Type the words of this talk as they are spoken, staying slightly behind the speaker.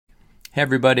Hey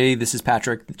everybody, this is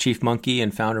Patrick, the Chief Monkey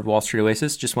and founder of Wall Street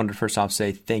Oasis. Just wanted to first off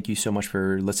say thank you so much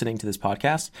for listening to this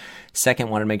podcast. Second,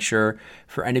 want to make sure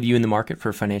for any of you in the market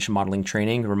for financial modeling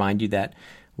training, remind you that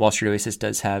Wall Street Oasis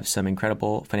does have some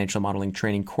incredible financial modeling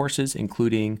training courses,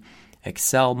 including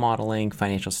Excel modeling,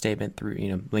 financial statement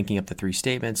through, linking up the three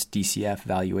statements, DCF,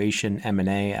 valuation,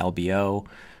 M&A, LBO,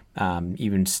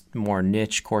 even more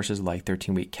niche courses like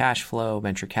 13-week cash flow,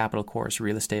 venture capital course,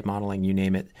 real estate modeling, you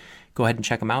name it. Go ahead and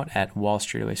check them out at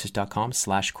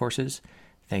wallstreetoasis.com/courses.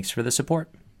 Thanks for the support.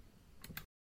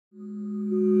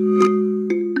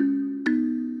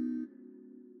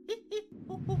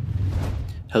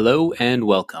 Hello and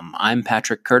welcome. I'm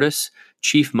Patrick Curtis,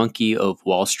 Chief Monkey of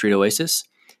Wall Street Oasis,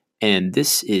 and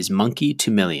this is Monkey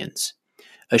to Millions,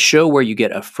 a show where you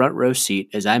get a front row seat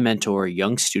as I mentor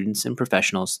young students and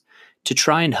professionals to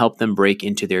try and help them break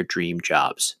into their dream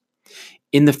jobs.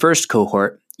 In the first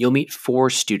cohort, you'll meet 4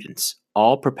 students,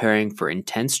 all preparing for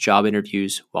intense job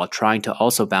interviews while trying to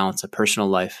also balance a personal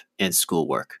life and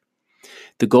schoolwork.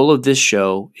 The goal of this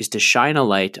show is to shine a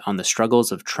light on the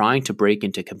struggles of trying to break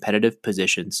into competitive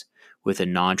positions with a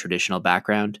non-traditional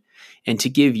background and to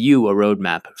give you a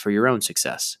roadmap for your own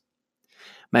success.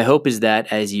 My hope is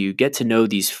that as you get to know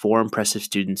these 4 impressive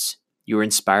students, you are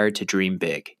inspired to dream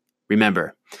big.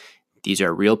 Remember, these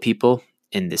are real people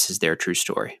and this is their true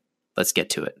story. Let's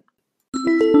get to it.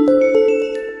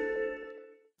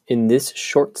 In this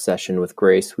short session with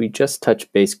Grace, we just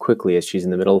touch base quickly as she's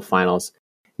in the middle of finals.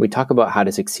 We talk about how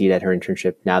to succeed at her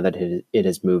internship now that it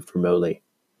has moved remotely.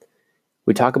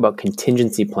 We talk about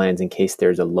contingency plans in case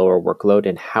there's a lower workload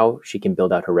and how she can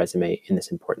build out her resume in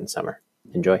this important summer.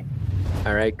 Enjoy.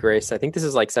 All right, Grace. I think this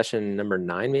is like session number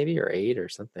 9 maybe, or 8 or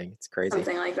something. It's crazy.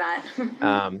 Something like that.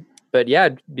 But yeah,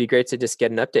 it'd be great to just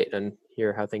get an update and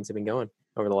hear how things have been going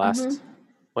over the last,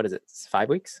 5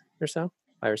 weeks or so?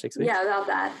 5 or 6 weeks? Yeah, about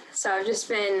that. So I've just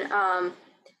been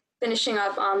finishing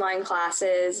up online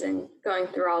classes and going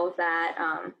through all of that.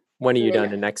 When are you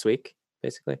done? Next week,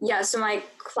 basically? Yeah, so my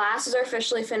classes are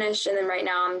officially finished, and then right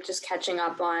now I'm just catching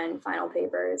up on final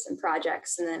papers and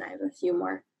projects, and then I have a few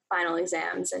more final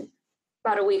exams, and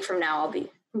about a week from now I'll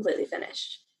be completely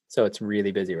finished. So it's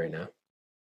really busy right now.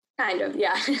 Kind of,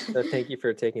 yeah. So thank you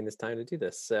for taking this time to do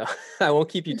this. So I won't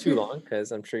keep you too long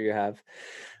because I'm sure you have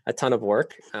a ton of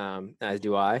work, as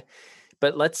do I.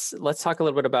 But let's talk a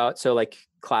little bit about, so like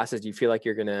classes, do you feel like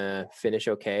you're going to finish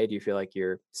okay? Do you feel like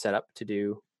you're set up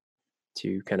to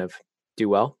kind of do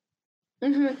well?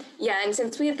 Mm-hmm. Yeah, and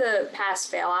since we have the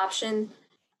pass-fail option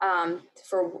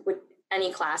for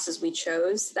any classes we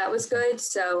chose, that was good.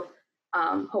 So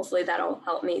hopefully that'll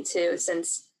help me too,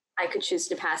 since I could choose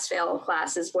to pass-fail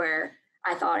classes where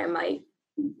I thought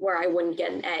where I wouldn't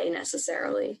get an A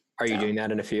necessarily. Are you doing that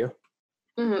in a few?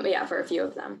 Mm-hmm, yeah, for a few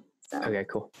of them. So. Okay,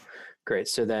 cool. Great.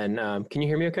 So then, can you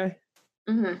hear me okay?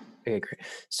 Mm-hmm. Okay, great.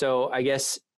 So I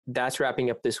guess that's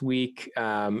wrapping up this week.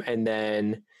 And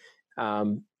then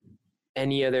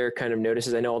any other kind of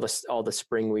notices? I know all the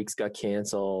spring weeks got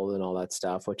canceled and all that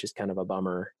stuff, which is kind of a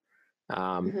bummer.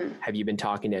 Have you been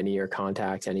talking to any of your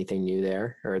contacts, anything new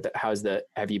there? Or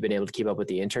have you been able to keep up with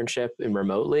the internship and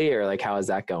remotely, or like, how is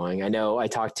that going? I know I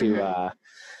talked to,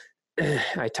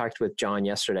 I talked with John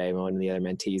yesterday, one of the other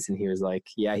mentees, and he was like,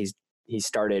 yeah, he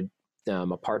started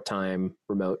a part-time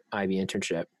remote IB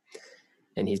internship,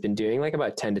 and he's been doing like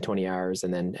about 10 to 20 hours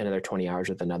and then another 20 hours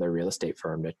with another real estate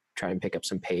firm to try and pick up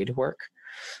some paid work,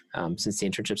 since the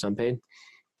internship's unpaid.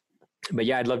 But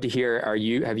yeah, I'd love to hear,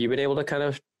 have you been able to kind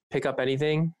of pick up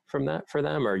anything from that for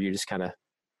them, or you just has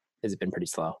it been pretty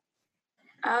slow?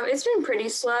 It's been pretty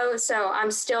slow. So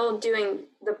I'm still doing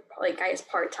I guess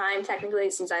part-time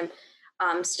technically, since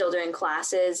I'm still doing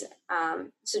classes.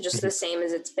 So just the same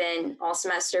as it's been all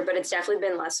semester, but it's definitely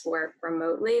been less work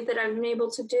remotely that I've been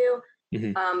able to do.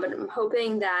 But I'm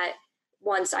hoping that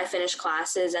once I finish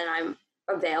classes and I'm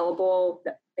available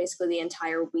basically the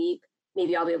entire week,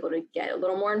 maybe I'll be able to get a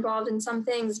little more involved in some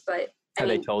things. But have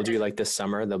they told you like this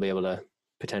summer they'll be able to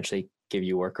potentially give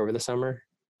you work over the summer?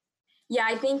 Yeah,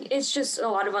 I think it's just a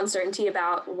lot of uncertainty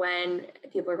about when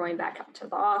people are going back up to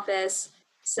the office.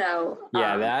 So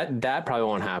yeah, that probably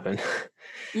won't happen.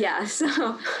 Yeah,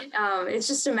 so it's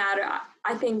just a matter.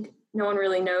 I think no one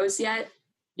really knows yet.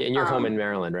 Yeah, and you're home in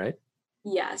Maryland, right?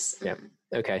 Yes. Yeah.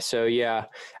 Okay. So yeah,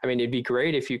 I mean, it'd be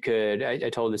great if you could. I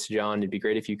told this to John. It'd be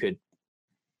great if you could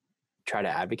try to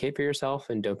advocate for yourself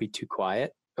and don't be too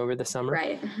quiet over the summer.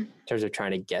 Right. In terms of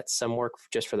trying to get some work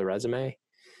just for the resume.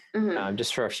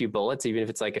 Just for a few bullets, even if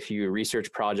it's like a few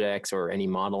research projects or any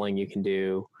modeling you can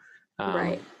do,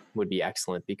 would be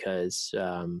excellent, because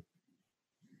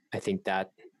I think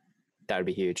that would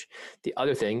be huge. The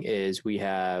other thing is we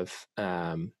have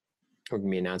we're going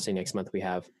to be announcing next month, we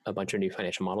have a bunch of new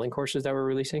financial modeling courses that we're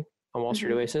releasing on Wall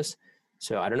Street Oasis.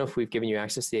 So I don't know if we've given you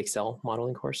access to the Excel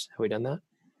modeling course. Have we done that?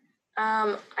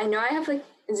 I know I have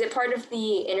is it part of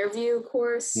the interview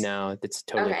course? No, it's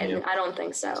totally new. I don't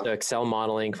think so. So Excel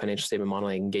modeling, financial statement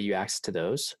modeling, can get you access to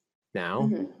those now.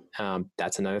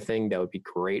 That's another thing that would be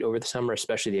great over the summer,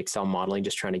 especially the Excel modeling,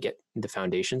 just trying to get the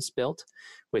foundations built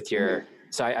with your,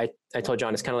 so I told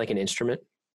John, it's kind of like an instrument.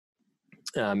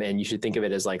 And you should think of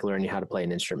it as like learning how to play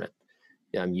an instrument,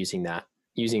 using that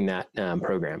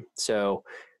program. So,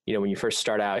 when you first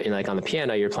start out in like on the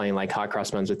piano, you're playing like hot cross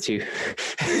buns with two,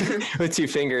 with two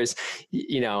fingers,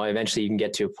 eventually you can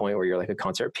get to a point where you're like a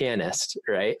concert pianist,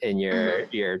 right? And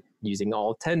you're using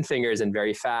all 10 fingers and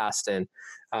very fast. And,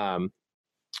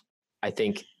 I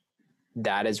think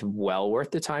that is well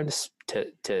worth the time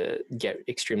to get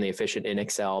extremely efficient in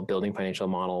Excel, building financial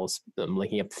models,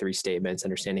 looking up 3 statements,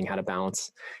 understanding how to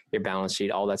balance your balance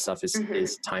sheet. All that stuff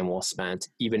is time well spent,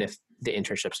 even if the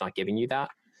internship's not giving you that.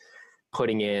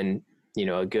 Putting in,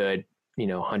 a good,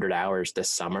 100 hours this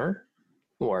summer,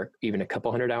 or even a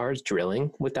couple hundred hours drilling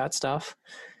with that stuff,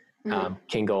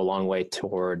 can go a long way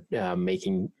toward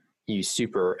making you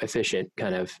super efficient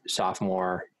kind of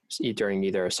sophomore, during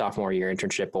either a sophomore year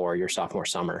internship or your sophomore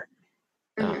summer.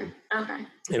 Okay.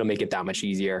 It'll make it that much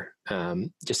easier.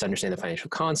 Just understand the financial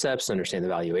concepts, understand the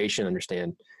valuation,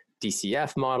 understand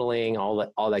DCF modeling, all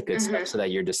that good stuff, so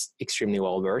that you're just extremely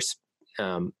well versed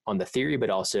on the theory, but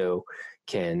also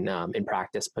can in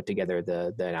practice put together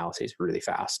the analyses really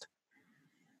fast.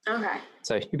 Okay.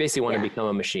 So you basically want to become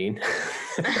a machine.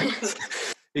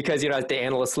 Because at the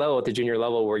analyst level, at the junior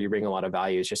level, where you bring a lot of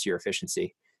value, is just your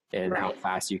efficiency and how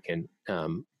fast you can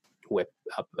whip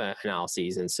up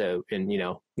analyses. And so,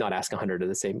 not ask 100 of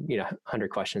the same, 100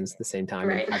 questions at the same time,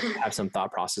 and have some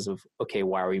thought process of, okay,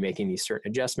 why are we making these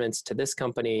certain adjustments to this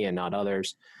company and not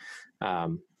others?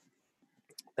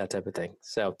 That type of thing.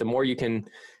 So the more you can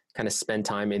kind of spend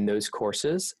time in those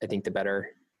courses, I think the better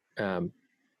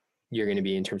you're going to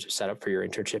be in terms of setup for your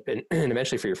internship and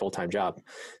eventually for your full-time job.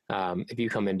 If you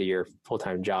come into your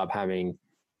full-time job having,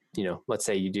 let's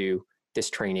say you do this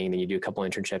training, then you do a couple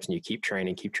internships and you keep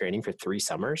training for 3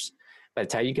 summers. By the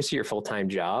time you get to your full-time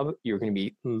job, you're going to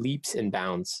be leaps and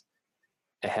bounds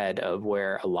ahead of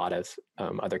where a lot of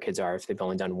other kids are if they've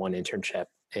only done 1 internship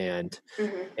and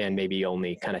maybe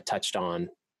only kind of touched on,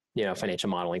 financial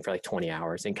modeling for like 20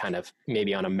 hours and kind of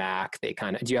maybe on a Mac. Do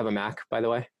you have a Mac, by the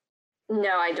way?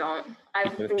 No, I don't.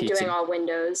 I've been doing all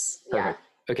Windows. Perfect.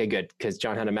 Yeah. Okay, good. Because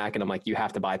John had a Mac and I'm like, you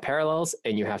have to buy Parallels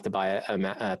and you have to buy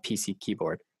a PC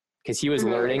keyboard. Because he was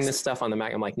learning this stuff on the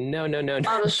Mac. I'm like, no.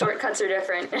 All the shortcuts are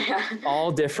different.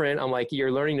 All different. I'm like,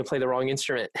 you're learning to play the wrong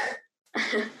instrument.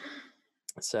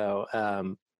 So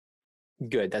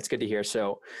good. That's good to hear.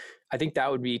 So I think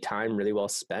that would be time really well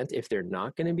spent. If they're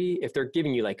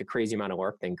giving you like a crazy amount of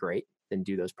work, then great. Then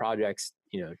do those projects,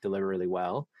 deliver really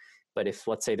well. But if,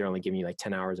 let's say, they're only giving you like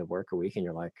 10 hours of work a week and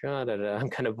you're like, I'm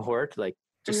kind of bored, like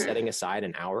just setting aside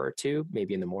an hour or 2,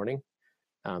 maybe in the morning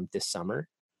this summer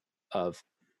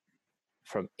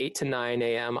from 8 to 9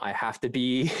 a.m. I have to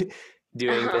be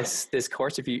doing this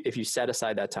course. If you set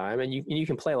aside that time and you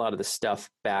can play a lot of the stuff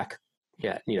back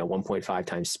at 1.5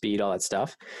 times speed, all that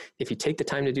stuff. If you take the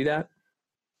time to do that,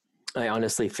 I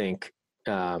honestly think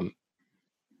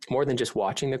more than just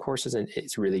watching the courses, and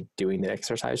it's really doing the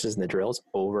exercises and the drills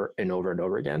over and over and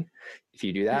over again. If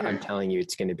you do that, I'm telling you,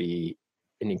 it's going to be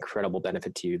an incredible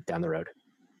benefit to you down the road.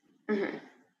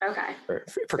 Okay.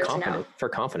 For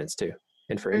confidence too,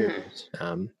 and for interviews.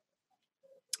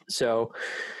 So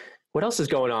what else is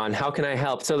going on? How can I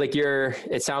help? So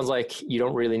it sounds like you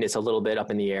don't really, it's a little bit up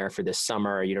in the air for this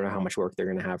summer. You don't know how much work they're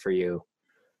going to have for you.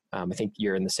 I think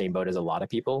you're in the same boat as a lot of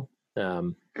people.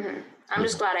 I'm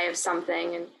just glad I have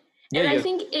something. And I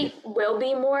think it will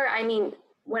be more. I mean,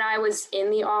 when I was in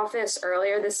the office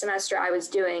earlier this semester, I was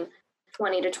doing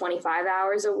 20 to 25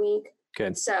 hours a week.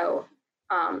 Good. So,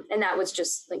 and that was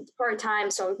just like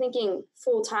part-time. So I'm thinking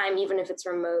full-time, even if it's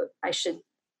remote, I should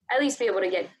at least be able to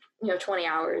get, 20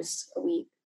 hours a week,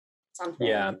 something.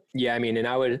 Yeah. Yeah. I mean, and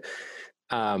I would,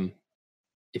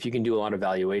 if you can do a lot of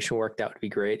valuation work, that would be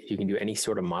great. If you can do any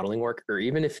sort of modeling work, or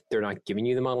even if they're not giving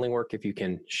you the modeling work, if you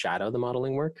can shadow the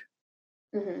modeling work.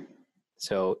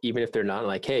 So even if they're not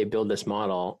like, hey, build this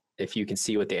model, if you can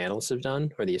see what the analysts have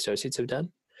done or the associates have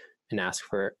done and ask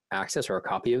for access or a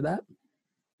copy of that,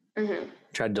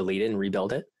 try to delete it and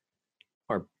rebuild it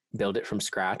or build it from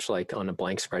scratch, like on a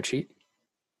blank spreadsheet.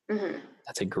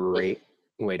 That's a great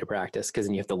way to practice, because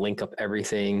then you have to link up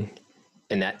everything.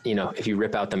 And that, if you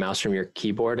rip out the mouse from your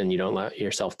keyboard and you don't let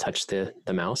yourself touch the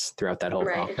mouse throughout that whole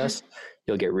process,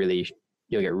 you'll get really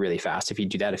you'll get really fast. If you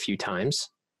do that a few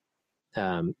times,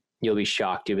 you'll be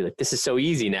shocked. You'll be like, this is so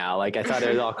easy now. Like I thought it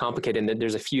was all complicated. And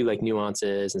there's a few like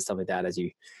nuances and stuff like that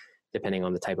depending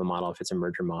on the type of model, if it's a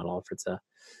merger model, if it's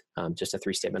just a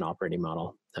 3-statement operating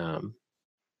model.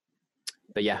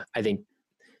 But yeah, I think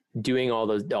doing all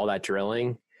that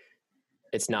drilling,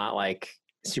 it's not like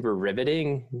super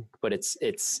riveting, but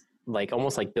it's like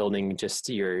almost like building just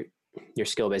your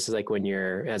skill base. Is like when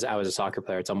as I was a soccer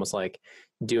player, it's almost like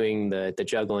doing the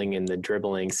juggling and the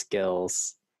dribbling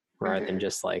skills rather than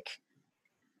just like,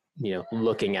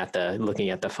 looking at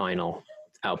the final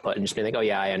output and just being like, oh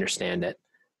yeah, I understand it.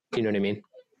 Do you know what I mean?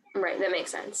 Right. That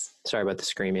makes sense. Sorry about the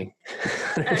screaming.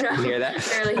 Oh, no, you hear that?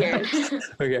 Barely hear it.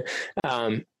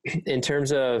 Okay. In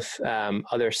terms of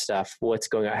other stuff, what's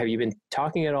going on? Have you been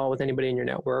talking at all with anybody in your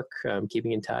network,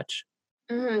 keeping in touch?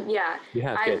 Mm-hmm, yeah. You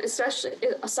have, especially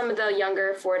some of the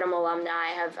younger Fordham alumni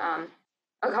have,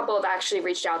 a couple have actually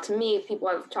reached out to me. People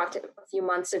I've talked to a few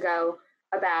months ago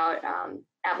about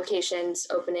applications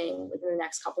opening within the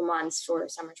next couple months for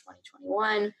summer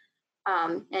 2021.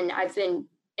 And I've been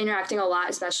interacting a lot,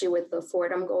 especially with the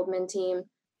Fordham Goldman team.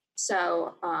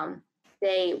 So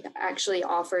they actually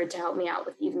offered to help me out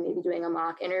with even maybe doing a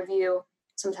mock interview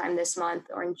sometime this month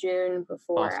or in June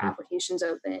before applications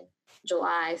open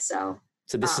July. So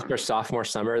this is for sophomore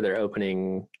summer. They're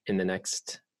opening in the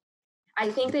next. I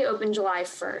think they open July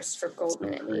 1st for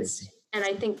Goldman at least. And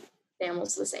I think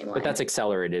BAML's the same way. But that's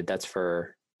accelerated. That's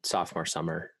for sophomore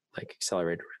summer, like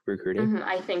accelerated recruiting. Mm-hmm,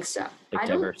 I think so. Like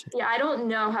I don't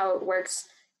know how it works.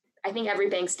 I think every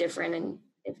bank's different and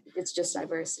if it's just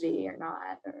diversity or not.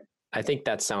 I think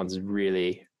that sounds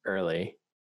really early.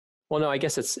 Well, no, I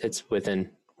guess it's within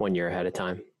 1 year ahead of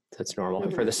time. That's normal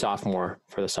for the sophomore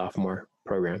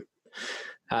program.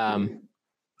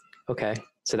 Okay.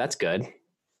 So that's good.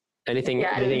 Anything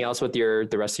else with the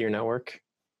rest of your network?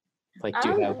 Like, do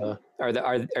you have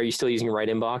are you still using Right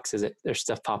Inbox? There's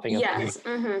stuff popping up? Yes.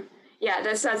 Mm-hmm. Yeah.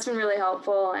 That's been really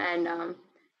helpful. And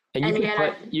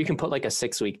you can put like a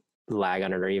 6-week lag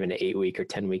on it, or even an 8-week or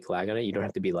 10-week lag on it. You don't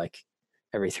have to be like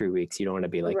every 3 weeks. You don't want to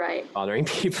be like bothering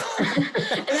people.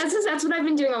 And that's what I've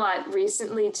been doing a lot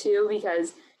recently too,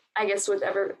 because I guess with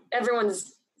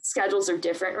everyone's schedules are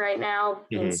different right now,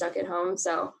 being stuck at home.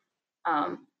 So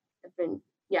I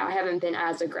haven't been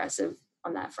as aggressive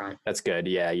on that front. That's good.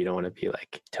 Yeah. You don't want to be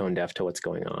like tone deaf to what's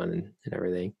going on and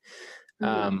everything.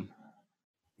 Mm-hmm.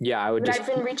 I've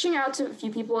been reaching out to a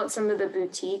few people at some of the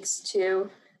boutiques too.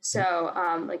 So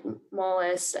like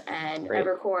Moelis and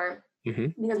Evercore,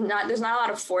 because there's not a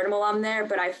lot of Fordham alum there,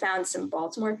 but I found some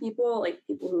Baltimore people, like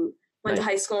people who went to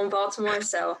high school in Baltimore.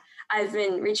 So I've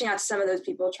been reaching out to some of those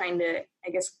people, trying to,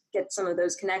 I guess, get some of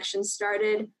those connections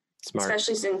started. Smart.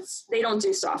 Especially since they don't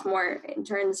do sophomore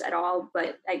interns at all,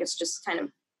 but I guess just kind of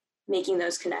making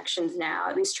those connections now,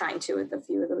 at least trying to with a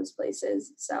few of those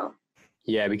places. So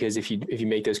yeah, because if you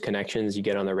make those connections, you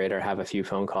get on the radar, have a few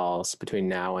phone calls between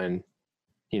now and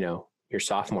your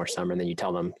sophomore summer, and then you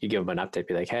give them an update,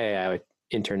 be like, hey, I would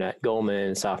intern at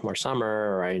Goldman sophomore summer,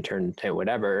 or I interned at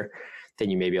whatever. Then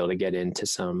you may be able to get into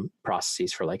some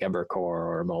processes for like Evercore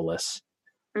or Moelis,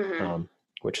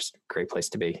 which is a great place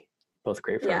to be. Both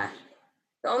great for them.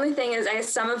 The only thing is, I guess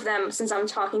some of them, since I'm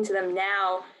talking to them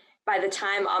now, by the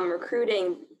time I'm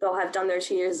recruiting, they'll have done their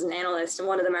 2 years as an analyst. And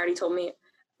one of them already told me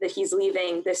that he's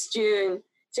leaving this June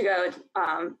to go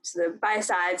to the buy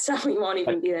side, so he won't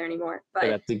even be there anymore. But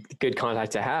that's a good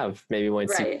contact to have. Maybe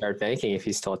once you start banking, if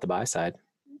he's still at the buy side.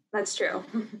 That's true.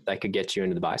 That could get you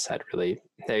into the buy side. Really,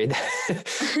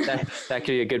 that could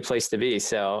be a good place to be.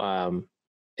 So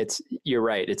you're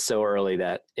right. It's so early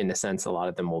that in a sense, a lot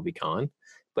of them will be gone.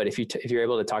 But if you're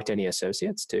able to talk to any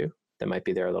associates too, that might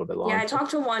be there a little bit longer. Yeah, I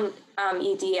talked to one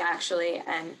ED actually,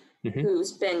 and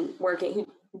who's been working,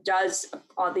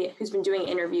 who's been doing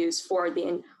interviews for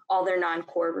all their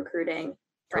non-core recruiting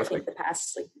for I think the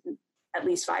past at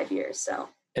least 5 years. So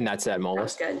and that's at Moelis.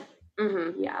 That's good.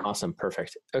 Mm-hmm, yeah. Awesome.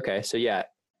 Perfect. Okay. So yeah,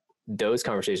 those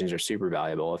conversations are super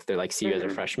valuable. If they're like, see you as a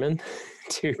freshman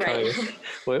to kind of,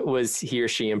 was he or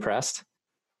she impressed?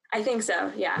 I think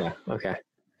so. Yeah. Okay.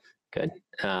 Good.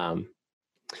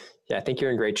 I think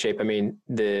you're in great shape. I mean,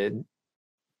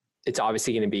 it's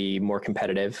obviously going to be more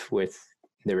competitive with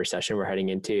the recession we're heading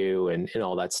into and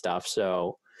all that stuff.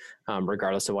 So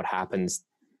regardless of what happens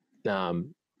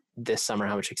this summer,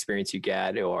 how much experience you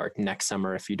get, or next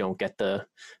summer, if you don't get the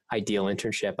ideal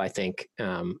internship, I think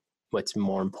what's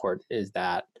more important is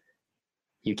that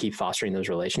you keep fostering those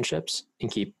relationships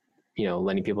and keep,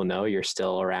 letting people know you're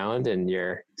still around and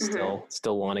you're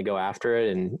still want to go after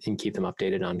it and keep them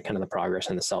updated on kind of the progress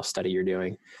and the self-study you're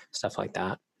doing, stuff like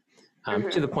that.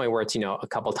 To the point where it's, a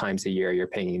couple times a year you're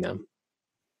pinging them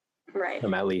Right.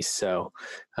 At least. So,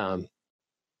 and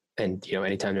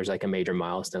anytime there's like a major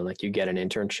milestone, like you get an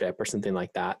internship or something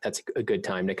like that, that's a good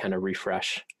time to kind of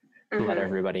refresh and let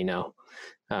everybody know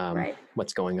Right.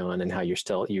 what's going on and how you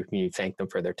thank them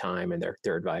for their time and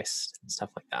their advice and stuff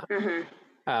like that.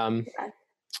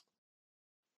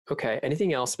 Okay.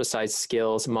 Anything else besides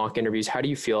skills, mock interviews? How do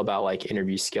you feel about like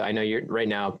interview skill? I know right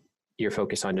now you're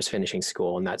focused on just finishing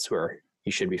school, and that's where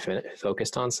you should be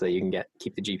focused on so that you can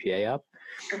keep the GPA up.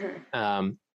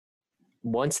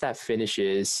 Once that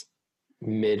finishes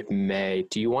mid-May,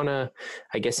 do you want to,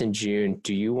 I guess in June,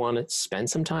 do you want to spend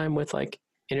some time with like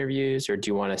interviews, or do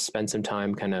you want to spend some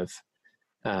time kind of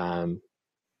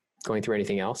going through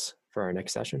anything else for our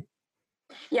next session?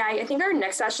 Yeah, I think our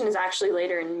next session is actually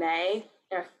later in May,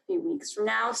 in a few weeks from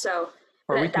now. So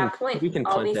at that point, we can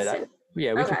punt it.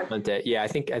 Yeah, we can punt it. Yeah, I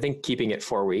think keeping it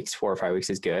 4 or 5 weeks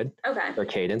is good. Okay. For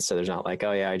cadence, so there's not like,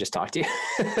 oh yeah, I just talked to you.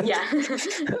 Yeah.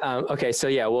 Okay, so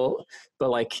yeah, but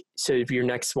like, so if your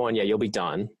next one, yeah, you'll be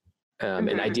done,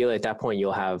 and ideally at that point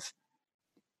you'll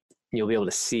be able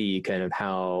to see kind of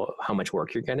how much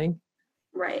work you're getting.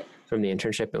 Right. From the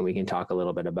internship, and we can talk a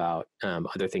little bit about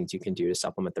other things you can do to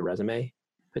supplement the resume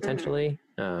potentially,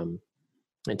 and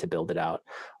to build it out.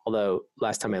 Although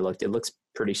last time I looked, it looks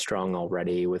pretty strong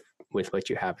already with what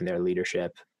you have in their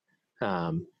leadership,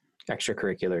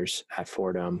 extracurriculars at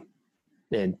Fordham,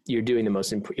 and you're doing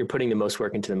you're putting the most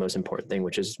work into the most important thing,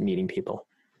 which is meeting people.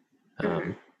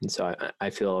 And so I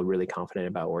feel really confident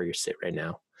about where you sit right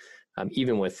now,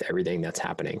 even with everything that's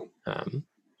happening,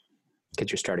 because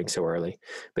you're starting so early.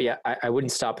 But yeah, I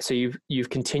wouldn't stop. So you've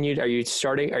continued. Are you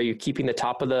keeping the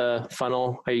top of the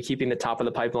funnel? Are you keeping the top of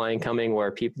the pipeline coming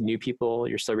where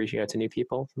you're still reaching out to new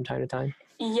people from time to time?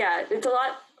 Yeah, it's a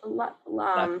lot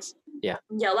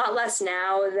less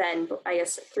now than I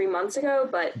guess 3 months ago,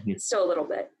 but still a little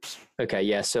bit. Okay.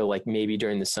 Yeah. So like maybe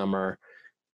during the summer,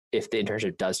 if the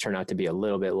internship does turn out to be a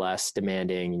little bit less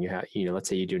demanding, and you have, let's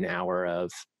say you do an hour of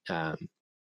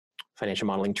financial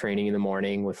modeling training in the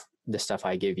morning with the stuff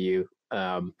I give you,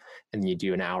 and you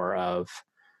do an hour of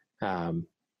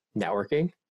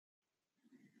networking,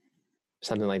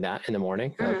 something like that in the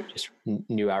morning, just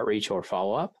new outreach or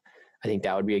follow-up. I think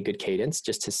that would be a good cadence,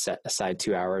 just to set aside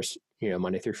 2 hours,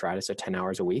 Monday through Friday, so 10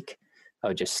 hours a week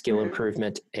of just skill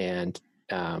improvement and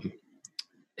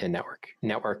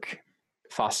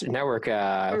fostering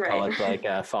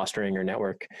or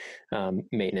network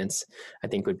maintenance. I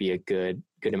think would be a good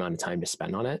amount of time to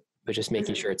spend on it, but just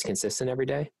making sure it's consistent every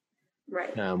day.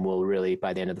 Right. Will really,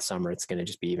 by the end of the summer, it's going to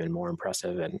just be even more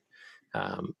impressive and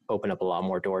open up a lot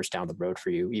more doors down the road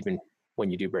for you, even when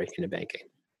you do break into banking.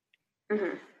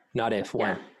 Not if,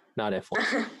 when. Not if,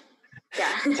 when.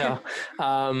 Yeah. So,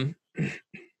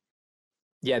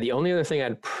 yeah, the only other thing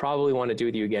I'd probably want to do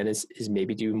with you again is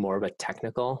maybe do more of a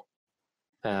technical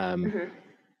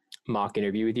mock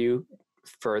interview with you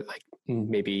for like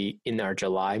maybe in our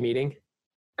July meeting.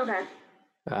 Okay.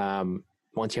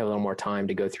 Once you have a little more time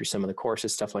to go through some of the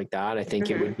courses, stuff like that, I think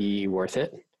it would be worth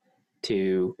it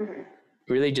to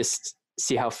really just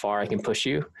see how far I can push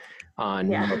you on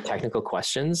more technical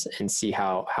questions and see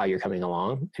how you're coming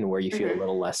along and where you feel a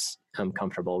little less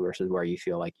comfortable versus where you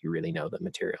feel like you really know the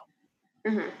material.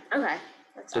 Okay.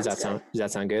 Does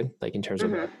that sound good? Like in terms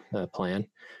of the plan?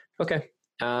 Okay.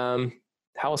 How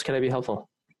else can I be helpful?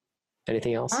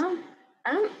 Anything else?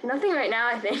 Nothing right now,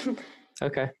 I think.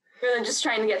 Okay. Really just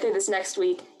trying to get through this next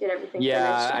week, get everything finished.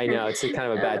 I know. It's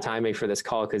kind of a bad timing for this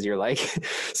call because you're like,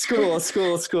 school,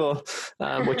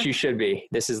 which you should be.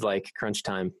 This is like crunch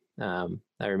time. I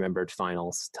remembered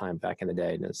finals time back in the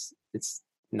day, and it's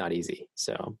not easy.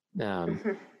 So I'll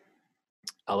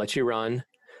let you run.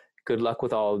 Good luck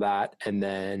with all of that. And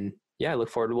then, I look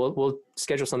forward. We'll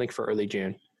schedule something for early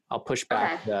June. I'll push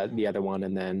back the other one,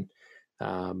 and then,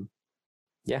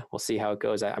 we'll see how it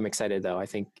goes. I'm excited though. I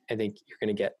think you're going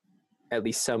to get at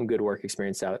least some good work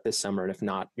experience out this summer. And if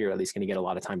not, you're at least going to get a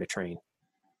lot of time to train.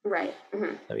 Right.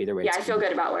 So either way, I feel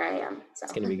good about where I am. So.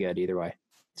 It's going to be good either way.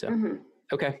 So,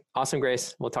 okay. Awesome,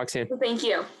 Grace. We'll talk soon. Well, thank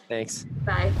you. Thanks.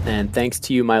 Bye. And thanks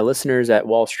to you, my listeners at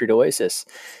Wall Street Oasis.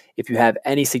 If you have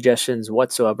any suggestions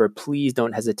whatsoever, please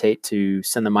don't hesitate to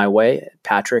send them my way,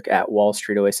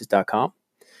 patrick@wallstreetoasis.com.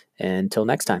 Until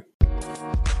next time.